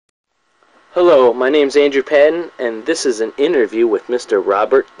Hello, my name's Andrew Patton, and this is an interview with Mr.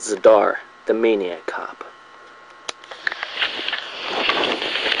 Robert Z'dar, the Maniac Cop.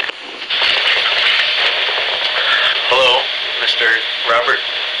 Hello, Mr. Robert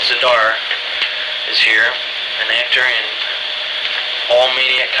Z'dar is here, an actor in all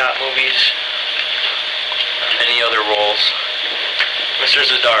Maniac Cop movies, and many other roles. Mr.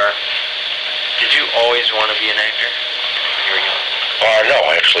 Z'dar, did you always want to be an actor when you were young? No,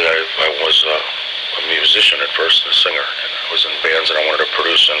 actually, I was a musician at first, a singer, and I was in bands, and I wanted to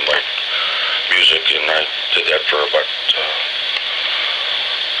produce and write music, and I did that for about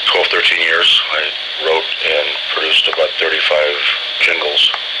 12, 13 years. I wrote and produced about 35 jingles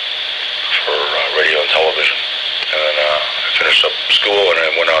for radio and television, and then I finished up school, and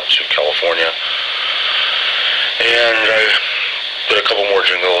I went out to California, and I did a couple more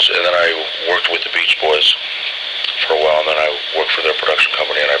jingles, and then I worked with the Beach Boys for a while, and then I worked for their production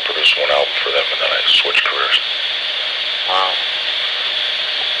company, and I produced one album for them, and then I switched careers. Wow.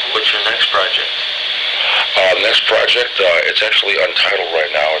 What's your next project? Next project, it's actually untitled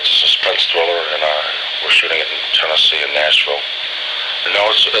right now. It's a suspense thriller, and we're shooting it in Tennessee and Nashville. And now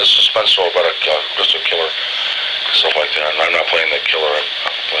it's a suspense thriller about just a killer, stuff like that. And I'm not playing the killer, I'm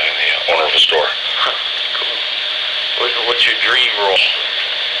playing the owner of a store. Cool. What's your dream role?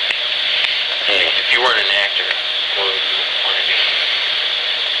 If you weren't an actor, what would you want to do?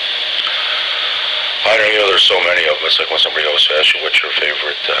 I don't know, there's so many of them. It's like when somebody always asks you, what's your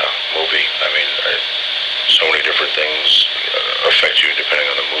favorite movie? I mean, so many different things affect you depending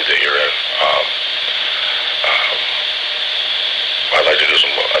on the mood that you're in. I'd like to do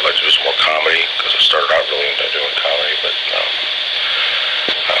some more comedy, because I started out really into doing comedy, but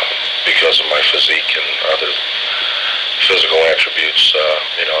because of my physique and other physical attributes,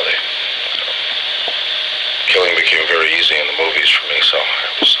 killing became very easy in the movies for me, so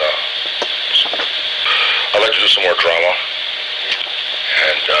it was, I'd like to do some more drama,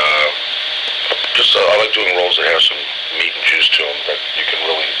 and I like doing roles that have some meat and juice to them, that you can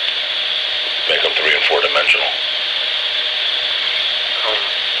really make them 3- and 4-dimensional.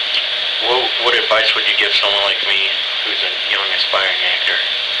 What advice would you give someone like me, who's a young, aspiring actor?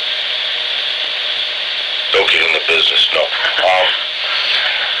 Don't get in the business, no.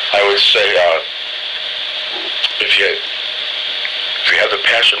 I would say, if you have the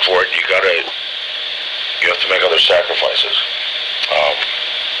passion for it, you have to make other sacrifices.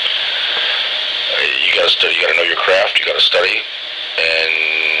 You gotta know your craft, you gotta study, and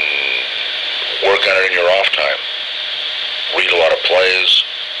work on it in your off time. Read a lot of plays,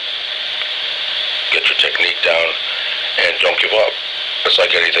 get your technique down, and don't give up. It's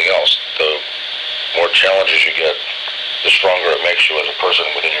like anything else. The more challenges you get, the stronger it makes you as a person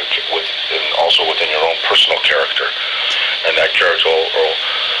and also within your own personal character. And that character will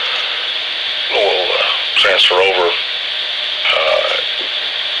transfer over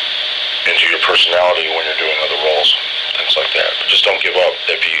into your personality when you're doing other roles, things like that. But just don't give up.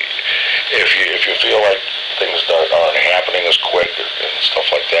 If you feel like things aren't happening as quick and stuff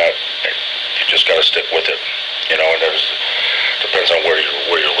like that, you just got to stick with it. And it depends on where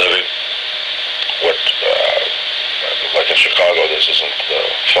you're living. Like in Chicago, this isn't the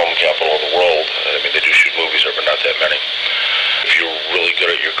film capital of the world. I mean, they do shoot movies there, but not that many. If you're really good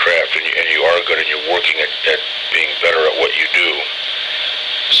at your craft, and you are good, and you're working at being better at what you do,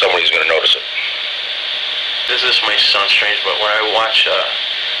 somebody's going to notice it. This may sound strange, but when I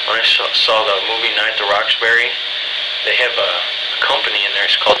saw the movie Night at the Roxbury, they have a company in there.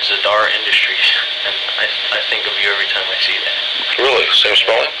 It's called Z'dar Industries, and I think of you every time I see that. Really? Same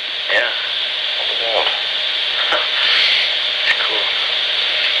spelling? Yeah. Oh, cool.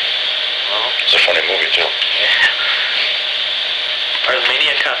 Well, it's a funny movie too. Yeah. Are the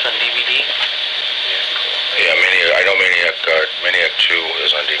Maniac Cops on DVD? Yeah, cool. Yeah, I know Maniac 2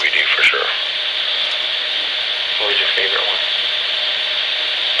 is on DVD for sure. What was your favorite one?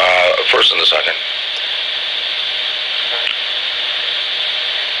 First and the second.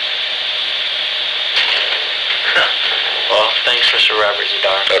 Well, thanks, Mr. Robert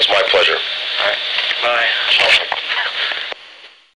Z'dar. That's my pleasure. All right. Bye.